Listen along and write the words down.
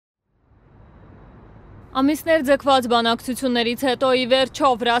Ամիսներ ձգված բանակցություններից հետո ի վերջո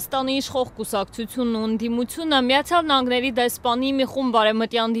Վրաստանի իշխող կուսակցությունն ու ընդդիմությունը Միացյալ Նահանգների դեսպանի մի խումբ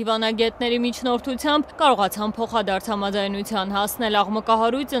արևմտյան դիվանագետների միջնորդությամբ կարողացան փոխադարձ համաձայնության հասնել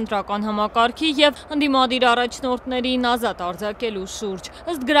աղմկահարույց ընտրական համակարգի եւ ընդդիմադիր առաջնորդներին ազատ արձակելու շուրջ։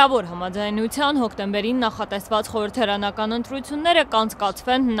 Ըստ գրավոր համաձայնության հոկտեմբերին նախատեսված խորհրդարանական ընտրությունները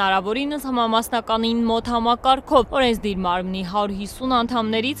կանցկացվեն հնարավորինս համամասնականին մոտ համակարգով։ Օրենսդիր մարմնի 150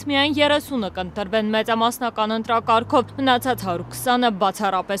 անդամներից միայն 30-ը կընտրվեն մեծամասնական ընտրակարգով, մնացած 120-ը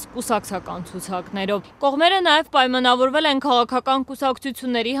բացառապես կուսակցական ցուցակներով։ Կողմերը նաև պայմանավորվել են քաղաքական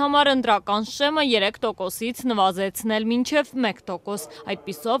կուսակցությունների համար ընտրական շեմը 3%-ից նվազեցնել մինչև 1%։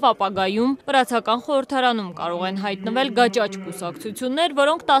 Այդպիսով ապագայում վրացական խորհրդարանում կարող են հայտնվել գաճաճ կուսակցություններ,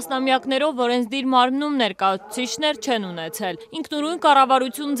 որոնք տասնամյակներով օրենսդիր մարմնում ներկայացուցիչներ չեն ունեցել։ Ինքնուրույն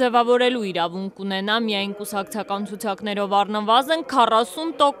կառավարություն ձևավորելու իրավունք ունենա միայն կուսակցական ցուցակներով առնվազն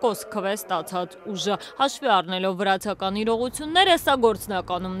 40% քվե ստացած ուժը։ Հաշվի առնելով վրացական իրողությունները, սա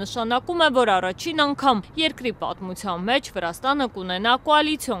գործնականում նշանակում է, որ առաջին անգամ երկրի պատմության մեջ Վրաստանը կունենա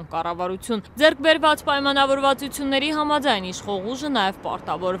կոալիցիոն կառավարություն։ Ձեռք բերված պայմանավորվածությունների համաձայն իշխող ուժը նաև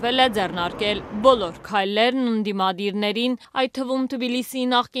պարտավորվել է ձեռնարկել բոլոր քայլերն ընդդիմադիրներին, այդ թվում Թբիլիսիի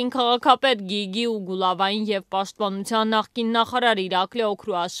նախկին քաղաքապետ Գիգի Ուգուլավային եւ պաշտպանության նախկին նախարար Իրակլի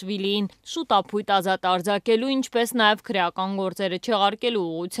Օքրուաշվիլիին շուտապույտ ազատ արձակելու, ինչպես նաև քրեական գործերը չեղարկելու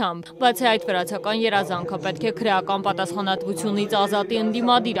ուղղությամբ։ Բացի այդ, վրացական երազանքը պետք է քրեական պատասխանատվությունից ազատի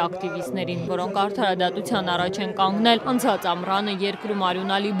ընդդիմադիր ակտիվիստներին, որոնք արդարադատության առաջ են կանգնել անցած ամռանը երկրում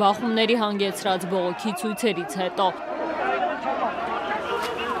արյունալի բախումների հանգեցրած բողոքի ցույցերից հետո։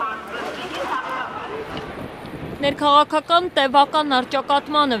 Ներքաղաքական տևական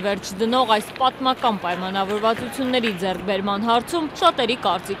առճակատմանը վերջ դնող այս պատմական պայմանավորվածությունների ձեռքբերման հարցում շատերի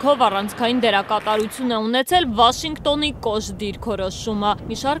կարծիքով առանցքային դերակատարություն է ունեցել Վաշինգտոնի կոշտ դիրքորոշումը։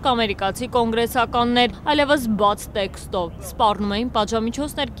 Մի շարք ամերիկացի կոնգրեսականներ այլևս բաց տեքստով սպառնում էին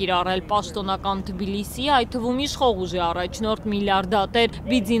պատժամիջոցներ կիրառել պաշտոնական Թբիլիսիի, այդ թվում իշխող ուժի առաջնորդ միլիարդատեր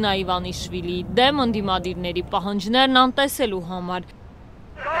Բիձինա Իվանիշվիլիի դեմ ընդդիմադիրների պահանջներն անտեսելու համար։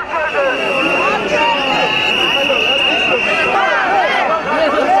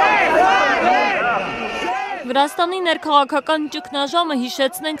 Վրաստանի ներքաղաքական ճգնաժամը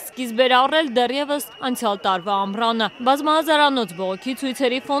հիշեցնենք սկիզբեր առել դեռևս անցյալ տարվա ամռանը։ Բազմահազարանոց բողոքի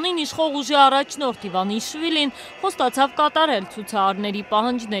ցույցերի ֆոնին իշխող ուժի առաջնորդ Իվանիշվիլին խոստացավ կատարել ցուցարարների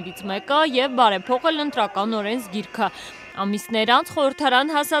պահանջներից մեկը եւ բարեփոխել ընտրական օրենսգիրքը։ Ամիսներ անց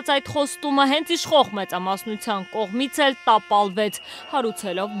խորհրդարան հասած այդ խոստումը հենց իշխող մեծամասնության կողմից էլ տապալվեց,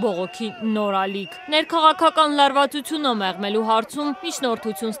 հարուցելով բողոքի նոր ալիք։ Ներքաղաքական լարվածությունը մեղմելու հարցում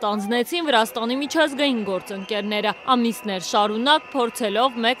միջնորդություն ստանձնեցին Վրաստանի միջազգային գործընկերները, ամիսներ շարունակ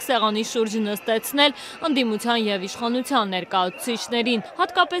փորձելով մեկ սեղանի շուրջ նստեցնել ընդդիմության եւ իշխանության ներկայացուցիչներին։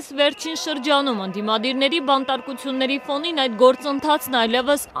 Հատկապես վերջին շրջանում ընդդիմադիրների բանտարկությունների ֆոնին այդ գործընթացն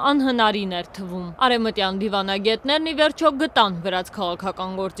այլևս անհնարին էր թվում։ Արևմտյան դիվանագետներն ի վերջո գտան վրաց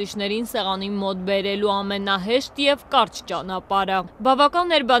քաղաքական գործիչներին սեղանի մոտ բերելու ամենահեշտ եւ կարճ ճանապարհը։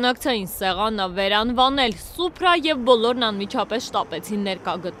 Բավական էր բանակցային սեղանը վերանվանել Սուփրա եւ բոլորն անմիջապես շտապեցին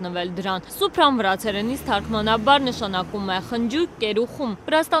ներկա գտնվել դրան։ Սուփրան վրացերենից թարգմանաբար նշանակում է խնջույք, կերուխում։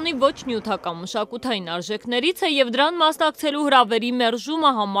 Վրաստանի ոչ նյութական մշակութային արժեքներից է եւ դրան մասնակցելու հրավերի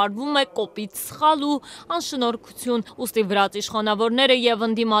մերժումը համարվում է կոպիտ սխալ ու անշնորհքություն։ Ուստի վրաց իշխանավորները եւ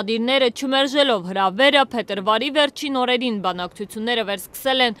ընդդիմադիրները չմերժելով հրավերը փետրվարի վերջին օրերին բանակցությունները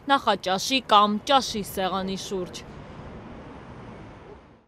վերսկսել են նախաճաշի կամ ճաշի սեղանի շուրջ։